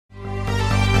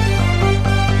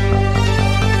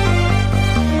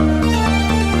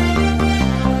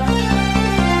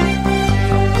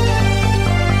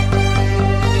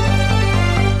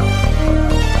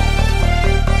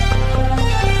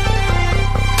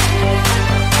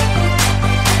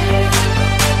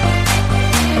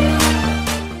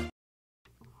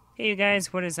Hey you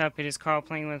guys, what is up? It is Carl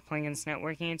playing with Plankens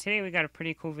Networking, and today we got a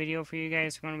pretty cool video for you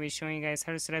guys. We're going to be showing you guys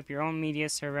how to set up your own media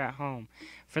server at home.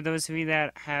 For those of you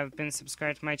that have been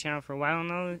subscribed to my channel for a while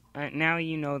now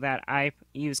you know that I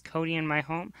use Kodi in my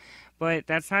home, but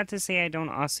that's not to say I don't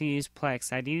also use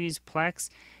Plex. I do use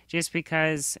Plex just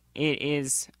because it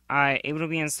is able to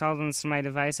be installed on some of my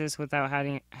devices without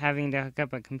having to hook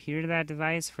up a computer to that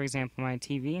device, for example my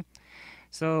TV.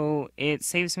 So it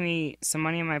saves me some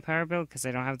money on my power bill because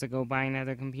I don't have to go buy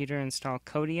another computer and install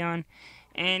Kodi on.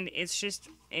 And it's just,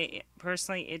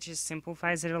 personally, it just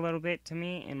simplifies it a little bit to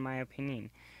me, in my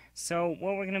opinion. So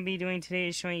what we're going to be doing today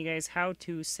is showing you guys how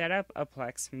to set up a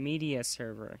Plex Media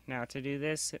Server. Now to do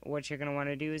this, what you're going to want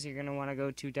to do is you're going to want to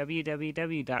go to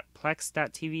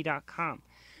www.plex.tv.com.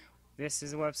 This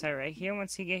is the website right here.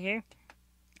 Once you get here,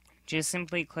 just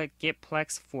simply click Get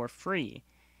Plex for free.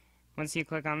 Once you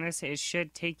click on this, it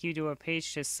should take you to a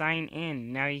page to sign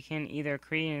in. Now you can either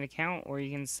create an account or you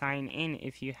can sign in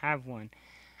if you have one.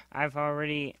 I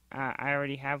already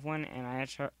have one, and I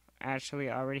actually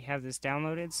already have this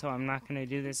downloaded, so I'm not going to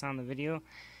do this on the video.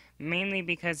 Mainly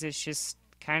because it's just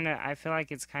I feel like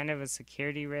it's kind of a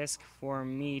security risk for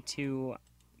me to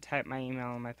type my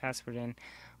email and my password in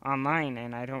online,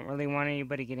 and I don't really want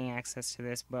anybody getting access to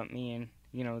this but me and,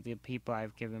 the people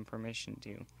I've given permission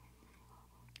to.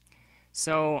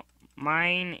 So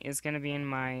mine is going to be in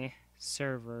my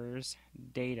servers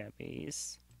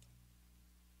database.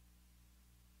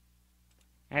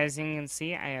 As you can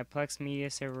see, I have Plex Media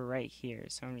Server right here,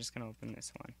 so I'm just going to open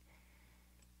this one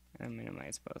and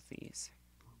minimize both these.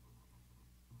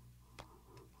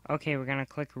 Okay, we're going to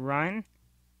click Run,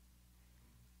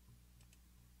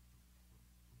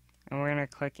 and we're going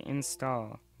to click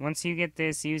Install. Once you get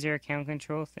this user account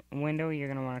control window, you're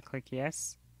going to want to click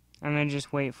Yes. And then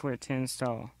just wait for it to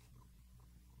install.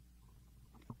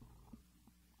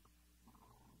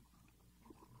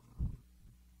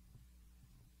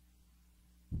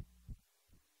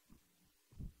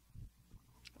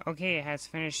 Okay, it has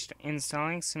finished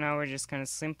installing, so now we're just going to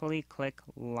simply click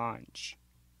Launch.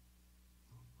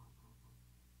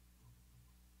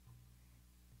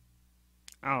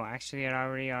 Oh, actually it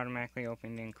already automatically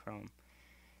opened in Chrome.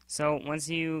 So once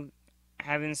you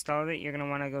have installed it, you're going to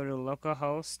want to go to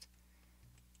localhost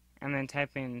and then type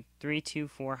in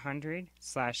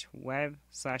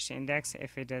 32400/web/index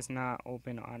if it does not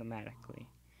open automatically.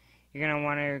 You're going to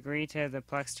want to agree to the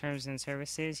Plex terms and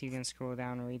services. You can scroll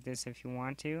down and read this if you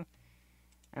want to.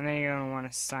 And then you're going to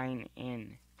want to sign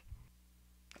in.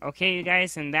 Okay, you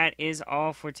guys, and that is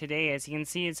all for today. As you can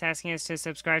see, it's asking us to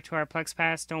subscribe to our Plex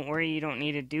Pass. Don't worry, you don't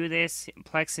need to do this.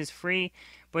 Plex is free,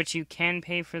 but you can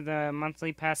pay for the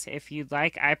monthly pass if you'd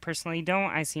like. I personally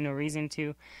don't. I see no reason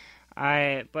to.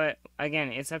 But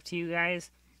again, it's up to you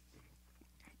guys.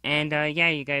 And yeah,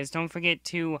 you guys, don't forget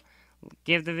to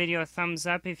give the video a thumbs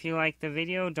up if you like the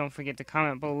video. Don't forget to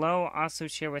comment below. Also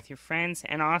share with your friends.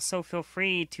 And also feel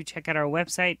free to check out our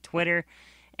website, Twitter,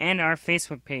 and our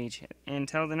Facebook page.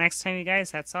 Until the next time, you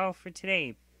guys, that's all for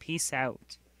today. Peace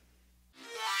out.